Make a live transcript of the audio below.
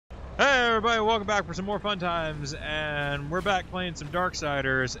Hey everybody, welcome back for some more fun times, and we're back playing some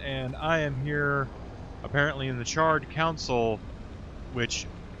Darksiders, and I am here apparently in the Charred Council, which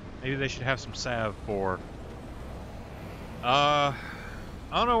maybe they should have some salve for. I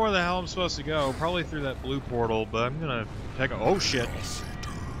don't know where the hell I'm supposed to go, probably through that blue portal, but I'm gonna take a— oh shit.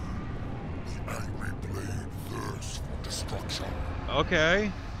 The angry blade thirsts for destruction.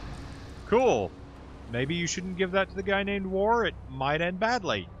 Okay. Cool. Maybe you shouldn't give that to the guy named War, it might end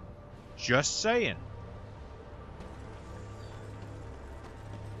badly. Just saying.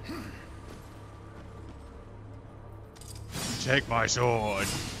 Take my sword.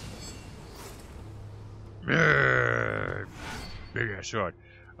 Big ass sword.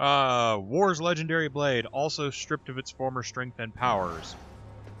 War's legendary blade, also stripped of its former strength and powers.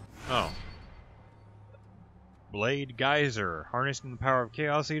 Oh. Blade Geyser. Harnessing the power of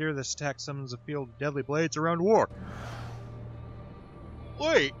Chaos Eater, this attack summons a field of deadly blades around War.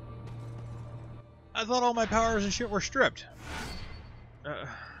 Wait! I thought all my powers and shit were stripped.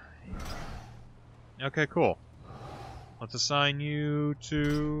 Okay, cool. Let's assign you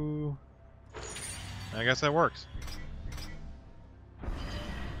to... I guess that works.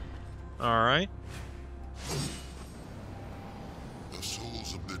 Alright. The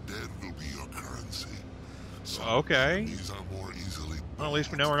souls of the dead will be your currency. Okay. These are more easily. Well, at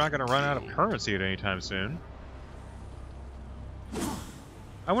least we know we're not going to run out of currency at any time soon.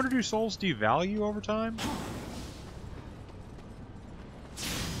 I wonder, do souls devalue over time?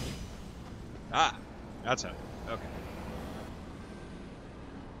 Ah, that's it. Okay.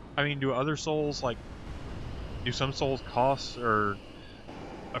 I mean, do other souls, like, do some souls cost or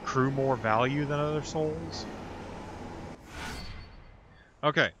accrue more value than other souls?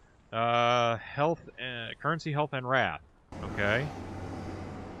 Okay. Health, currency, health, and wrath. Okay.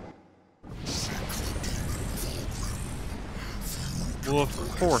 Well,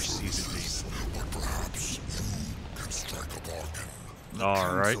 of course he's a demon. But perhaps you can strike a bargain.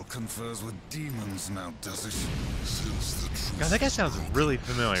 All right. Council confers with demons now, does it? Since the truth God, that guy sounds really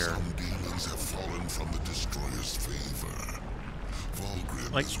familiar. Some demons have fallen from the destroyer's favor.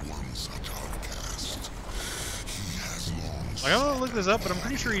 Volgrim Like- is one such outcast. He has long. Like, I'm gonna look this up, but I'm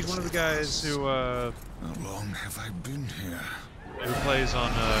pretty sure he's one of the guys who How long have I been here? plays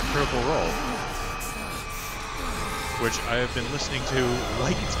on Critical Role, which I have been listening to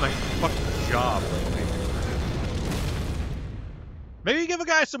like it's my fucking job lately. Maybe give a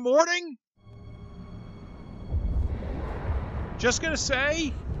guy some warning? Just gonna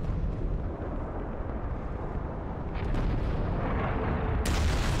say?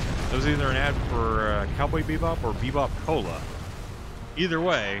 That was either an ad for Cowboy Bebop or Bebop Cola. Either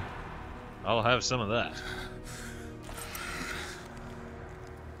way, I'll have some of that.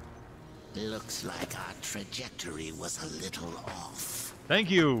 Looks like our trajectory was a little off.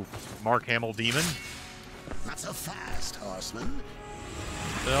 Thank you, Mark Hamill Demon. Not so fast, horseman.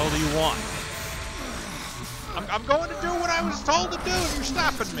 What the hell do you want? I'm going to do what I was told to do, and you're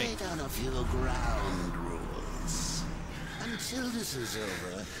stopping me. Lay down a few ground rules. Until this is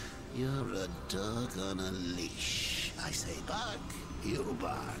over, you're a dog on a leash. I say bark, you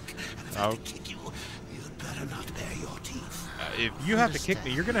bark. And if I have to kick you, you'd better not bare your teeth. If you have to kick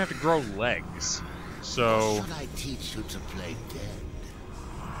me, you're going to have to grow legs. So... Should I teach you to play dead?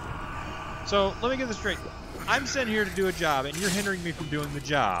 So, let me get this straight. I'm sent here to do a job, and you're hindering me from doing the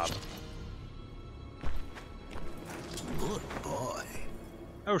job. Good boy.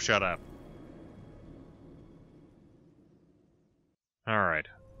 Oh, shut up. Alright.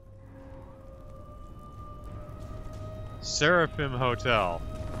 Seraphim Hotel.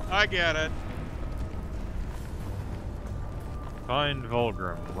 I get it. Find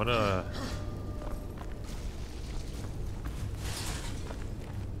Volgrim. What a...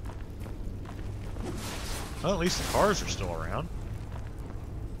 Well, at least the cars are still around.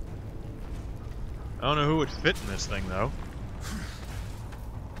 I don't know who would fit in this thing, though.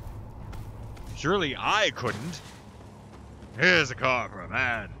 Surely I couldn't. Here's a car for a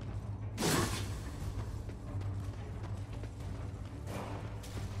man.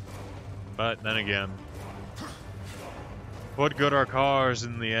 But then again, what good are cars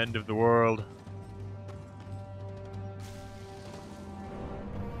in the end of the world?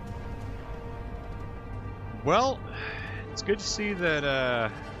 Well, it's good to see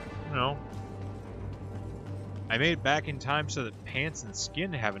that, you know, I made it back in time so that pants and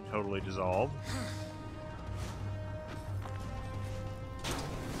skin haven't totally dissolved.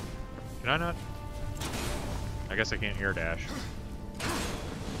 Can I not? I guess I can't air dash.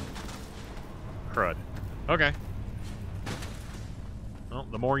 Crud. Okay. Well,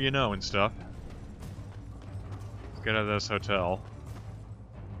 the more you know and stuff. Let's get out of this hotel.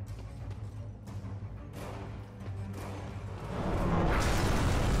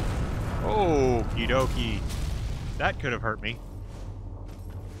 Okie dokie. That could have hurt me.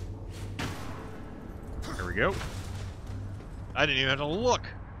 Here we go. I didn't even have to look.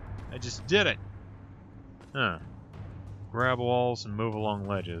 I just did it. Huh. Grab walls and move along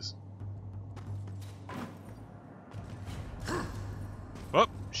ledges. Oh,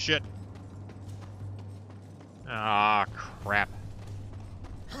 shit. Ah, crap.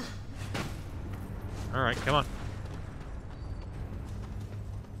 Alright, come on.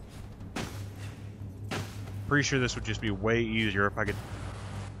 Pretty sure this would just be way easier if I could...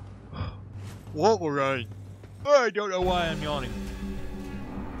 What were I? I don't know why I'm yawning.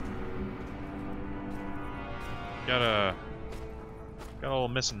 Got a little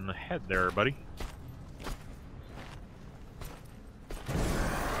missing in the head there, buddy.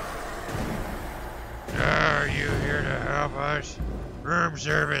 Are you here to help us? Room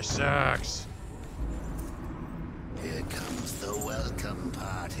service sucks. Here comes the welcome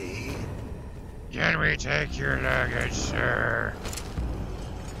party. Can we take your luggage, sir?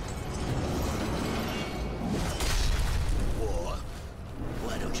 War,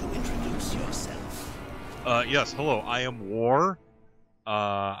 why don't you introduce yourself? Yes, hello, I am War.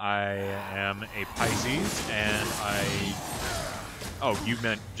 I am a Pisces, and Oh, you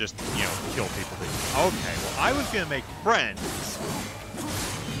meant just, you know, kill people. Okay, well, I was gonna make friends.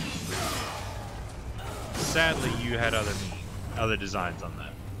 Sadly, you had other designs on that.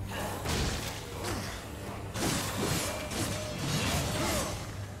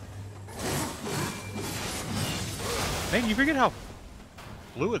 Man, you forget how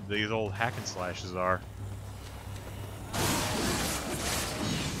fluid these old hack and slashes are. I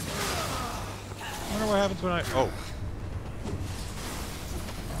wonder what happens when I...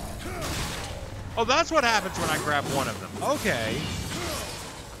 Oh, that's what happens when I grab one of them. Okay.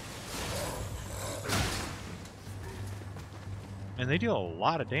 And they deal a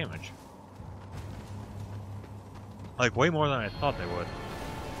lot of damage. Like, way more than I thought they would.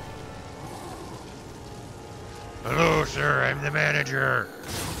 Hello, sir. I'm the manager.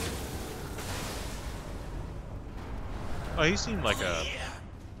 Oh, he seemed like a...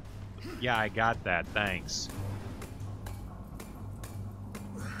 Yeah, I got that. Thanks.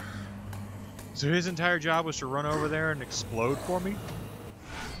 So his entire job was to run over there and explode for me?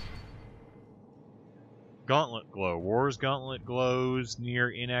 Gauntlet glow. War's gauntlet glows near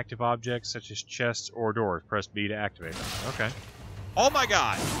inactive objects such as chests or doors. Press B to activate them. Okay. Oh my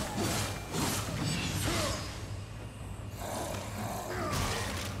god!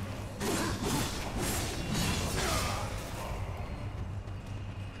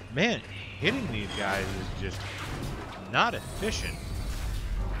 Man, hitting these guys is just not efficient.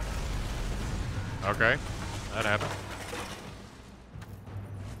 Okay, that happened.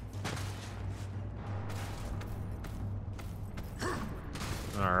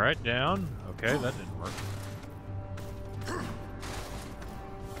 Alright, down. Okay, that didn't work.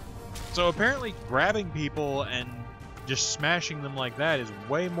 So apparently grabbing people and just smashing them like that is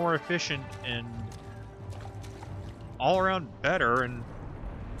way more efficient and all around better, and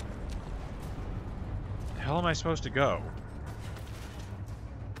the hell am I supposed to go?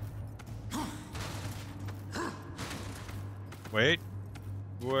 Wait.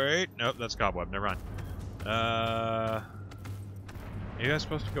 Nope, that's cobweb. Never mind. Maybe I'm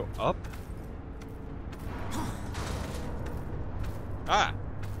supposed to go up? Ah!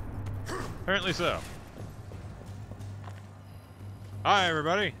 Apparently so. Hi,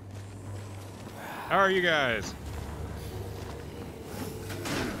 everybody. How are you guys?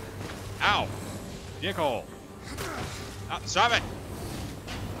 Ow! Dickhole! Ah, stop it!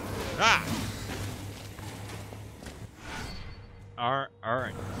 Ah!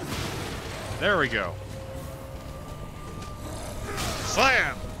 Alright. There we go.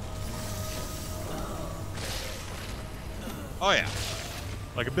 Slam! Oh yeah.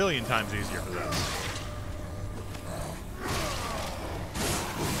 Like a billion times easier for this.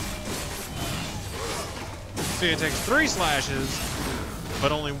 See, it takes 3 slashes,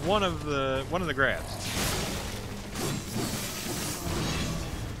 but only one of the grabs.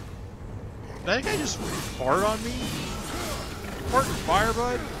 That guy just farted on me? Farting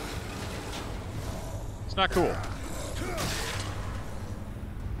firebud? It's not cool.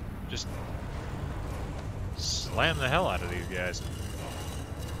 Just slam the hell out of these guys.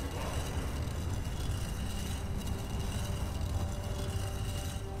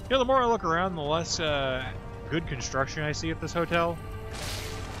 You know, the more I look around, the less good construction I see at this hotel.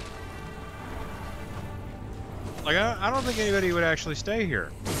 Like, I don't think anybody would actually stay here.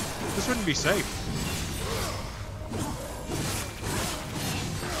 This wouldn't be safe.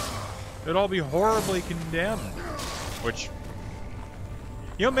 It'd all be horribly condemned. Which,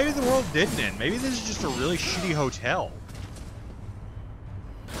 You know, maybe the world didn't end. Maybe this is just a really shitty hotel.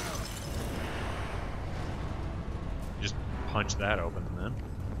 Just punch that open then.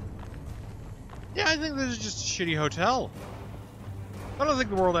 Yeah, I think this is just a shitty hotel. I don't think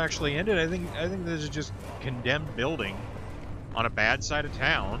the world actually ended. I think this is just a condemned building on a bad side of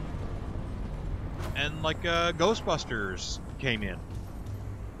town. And like Ghostbusters came in.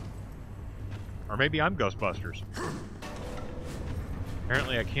 Or maybe I'm Ghostbusters.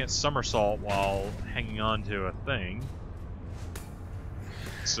 Apparently I can't somersault while hanging on to a thing.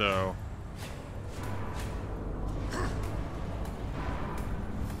 So...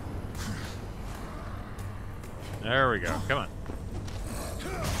 there we go. Come on.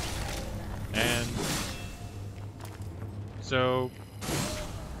 And... so...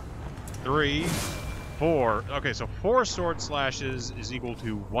 3, 4... okay, so 4 sword slashes is equal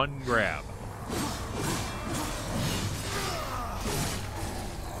to 1 grab.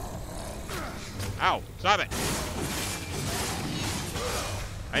 Ow! Stop it!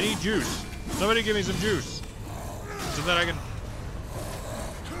 I need juice. Somebody give me some juice. So that I can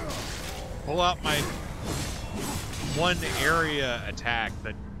pull out my one area attack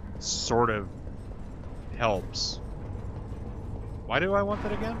that sort of helps. Why do I want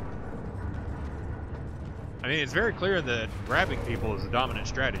that again? I mean, it's very clear that grabbing people is the dominant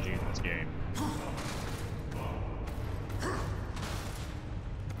strategy in this game.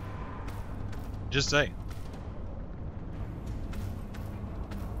 Just say.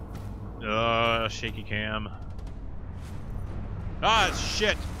 Shaky cam. Ah,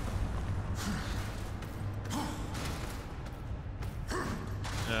 shit!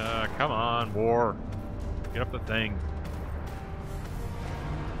 Come on, war. Get up the thing.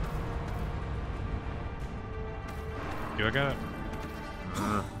 Do I got it?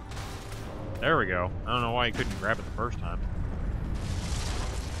 There we go. I don't know why you couldn't grab it the first time.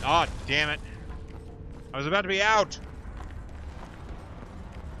 Oh, damn it. I was about to be out!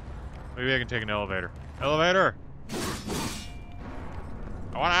 Maybe I can take an elevator. Elevator!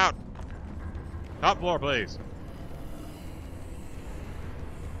 I want out! Top floor, please.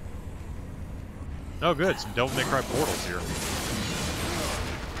 Oh, good. Some Devil May Cry portals here.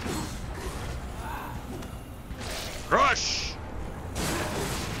 Crush!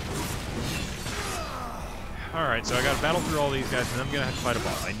 Alright, so I gotta battle through all these guys, and then I'm gonna have to fight a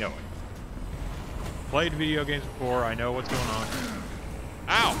boss. I know it. Played video games before, I know what's going on.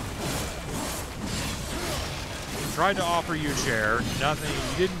 Ow! Tried to offer you a chair, nothing,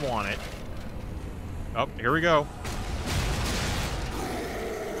 you didn't want it. Oh, here we go.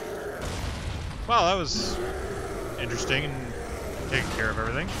 Wow, that was interesting and taking care of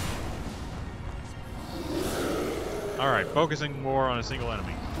everything. Alright, focusing more on a single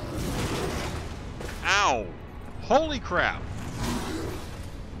enemy. Ow! Holy crap!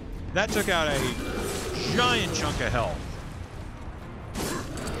 That took out a giant chunk of health.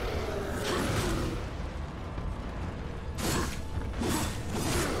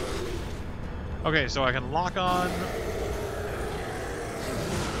 Okay, so I can lock on...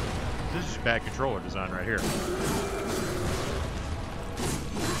 this is bad controller design right here.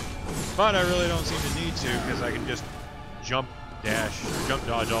 But I really don't seem to need to, because I can just jump, dash, jump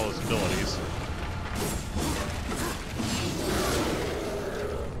dodge all his abilities.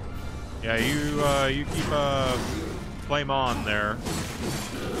 Yeah, you keep flame on there.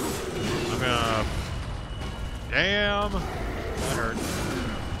 I'm gonna... damn! That hurt.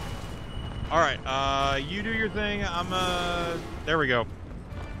 Alright, you do your thing, I'm there we go.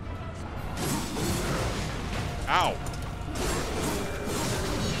 Ow!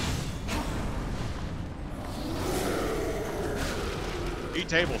 Eat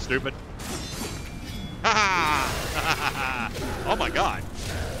table, stupid. Ha ha! Oh my god!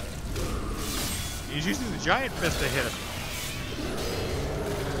 He's using the giant fist to hit him.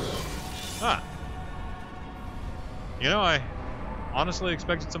 Huh. You know, I honestly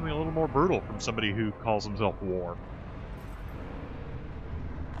expected something a little more brutal from somebody who calls himself War.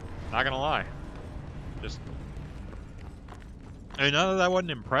 Not gonna lie. Just... I mean, none of that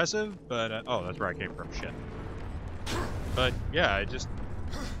wasn't impressive, but... oh, that's where I came from. Shit. But, yeah, I just...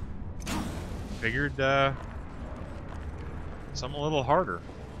 figured, something a little harder.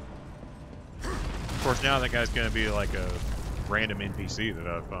 Of course, now that guy's gonna be like a random NPC that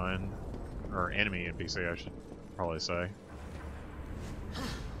I find. Or enemy NPC, I should probably say.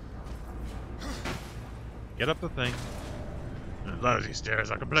 Get up the thing. Lousy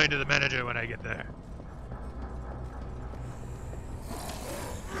stairs. I'll complain to the manager when I get there.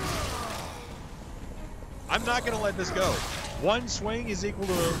 I'm not gonna let this go. One swing is equal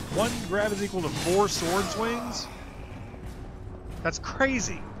to... one grab is equal to 4 sword swings? That's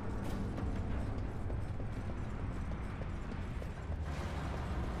crazy.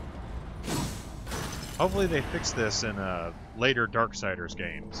 Hopefully they fix this in later Darksiders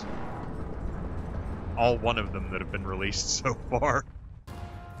games. All one of them that have been released so far.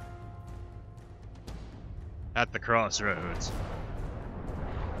 At the crossroads.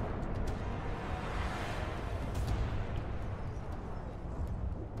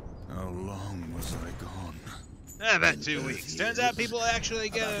 How long was I gone? About 2 weeks. Turns out people actually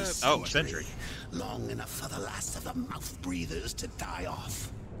get a century. Long enough for the last of the mouth breathers to die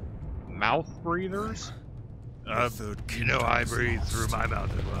off. Mouth breathers? You know I breathe through my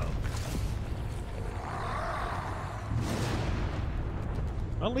mouth as well.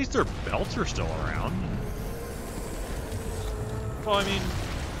 Well, at least their belts are still around. Well, I mean,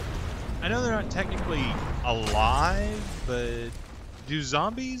 I know they're not technically alive, but do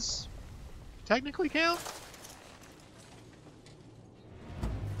zombies technically count?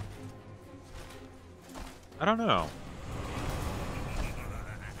 I don't know.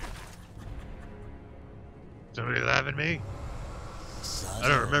 Somebody laugh at me? I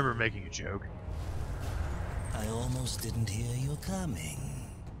don't remember making a joke. I almost didn't hear you coming.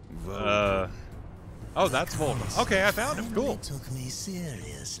 Oh, that's Vulcan. Okay, I found him. Cool. Took me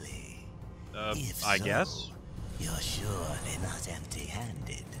seriously. If I so, guess. You're surely not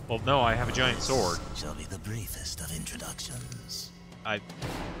empty-handed. Well, no, I have a giant sword. Shall be the briefest of introductions. I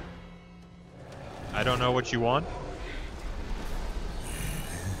don't know what you want.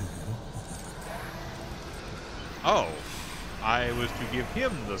 Oh, I was to give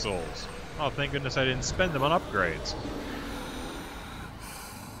him the souls. Oh, thank goodness I didn't spend them on upgrades.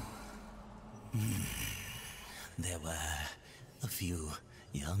 There were a few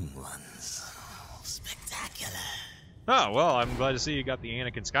young ones. Spectacular. Oh, well, I'm glad to see you got the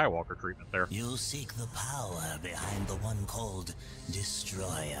Anakin Skywalker treatment there. You seek the power behind the one called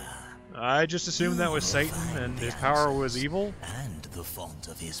Destroyer. I just assumed that was Satan and his power was evil. And the font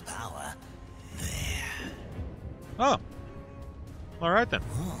of his power there. Oh. Alright then.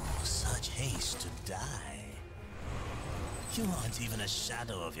 Oh, such haste to die. You aren't even a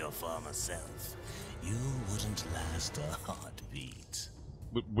shadow of your former self. You wouldn't last a heartbeat.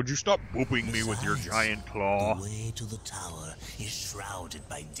 Would you stop whooping me with your Besides, giant claw? The way to the tower is shrouded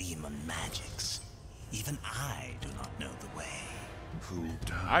by demon magics. Even I do not know the way. Who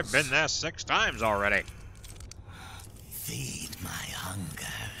does? I've been there 6 times already. Feed my hunger,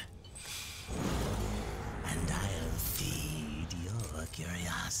 and I'll feed your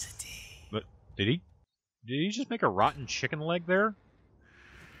curiosity. But did he just make a rotten chicken leg there?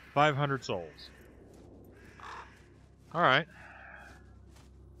 500 souls. Alright.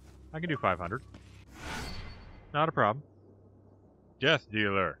 I can do 500. Not a problem. Death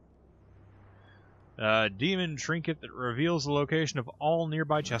Dealer. Demon trinket that reveals the location of all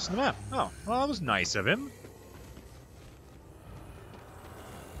nearby chests on the map. Oh, well, that was nice of him.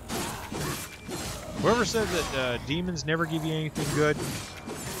 Whoever said that demons never give you anything good,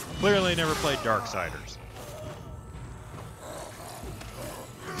 clearly never played Darksiders.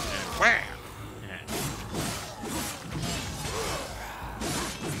 And wham!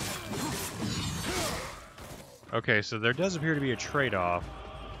 Okay, so there does appear to be a trade-off.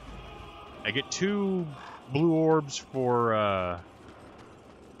 I get 2 blue orbs for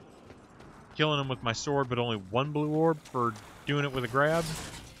killing him with my sword, but only 1 blue orb for doing it with a grab.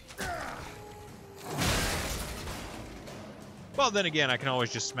 Well, then again, I can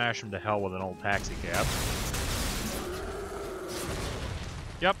always just smash him to hell with an old taxi cab.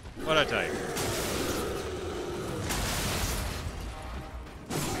 Yep, what'd I tell you?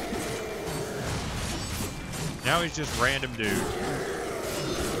 Now he's just random dude.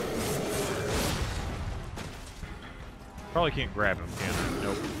 Probably can't grab him, can I?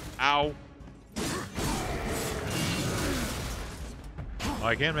 Nope. Ow! Well,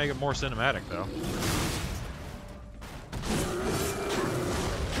 I can make it more cinematic, though.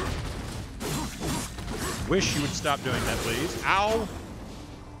 Wish you would stop doing that, please. Ow!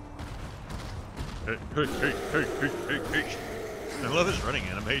 Hey, hey, hey, hey, hey, hey, hey. I love his running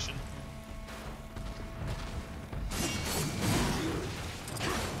animation.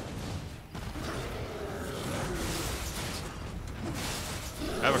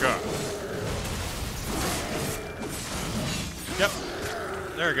 Have a car. Yep.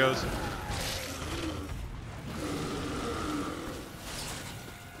 There it goes.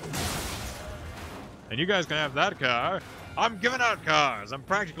 And you guys can have that car. I'm giving out cars. I'm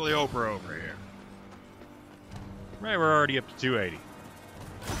practically Oprah over here. Right, we're already up to 280.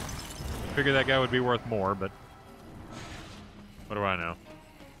 Figured that guy would be worth more, but what do I know?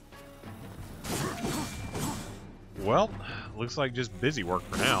 Well, looks like just busy work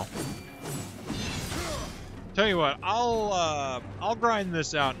for now. Tell you what, I'll grind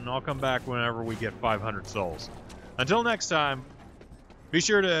this out and I'll come back whenever we get 500 souls. Until next time, be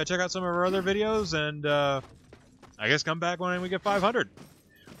sure to check out some of our other videos and I guess come back when we get 500.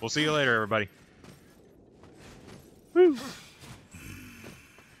 We'll see you later, everybody. Woo.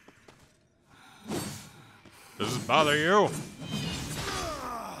 Does this bother you?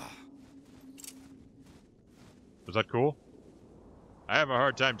 Was that cool? I have a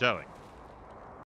hard time telling.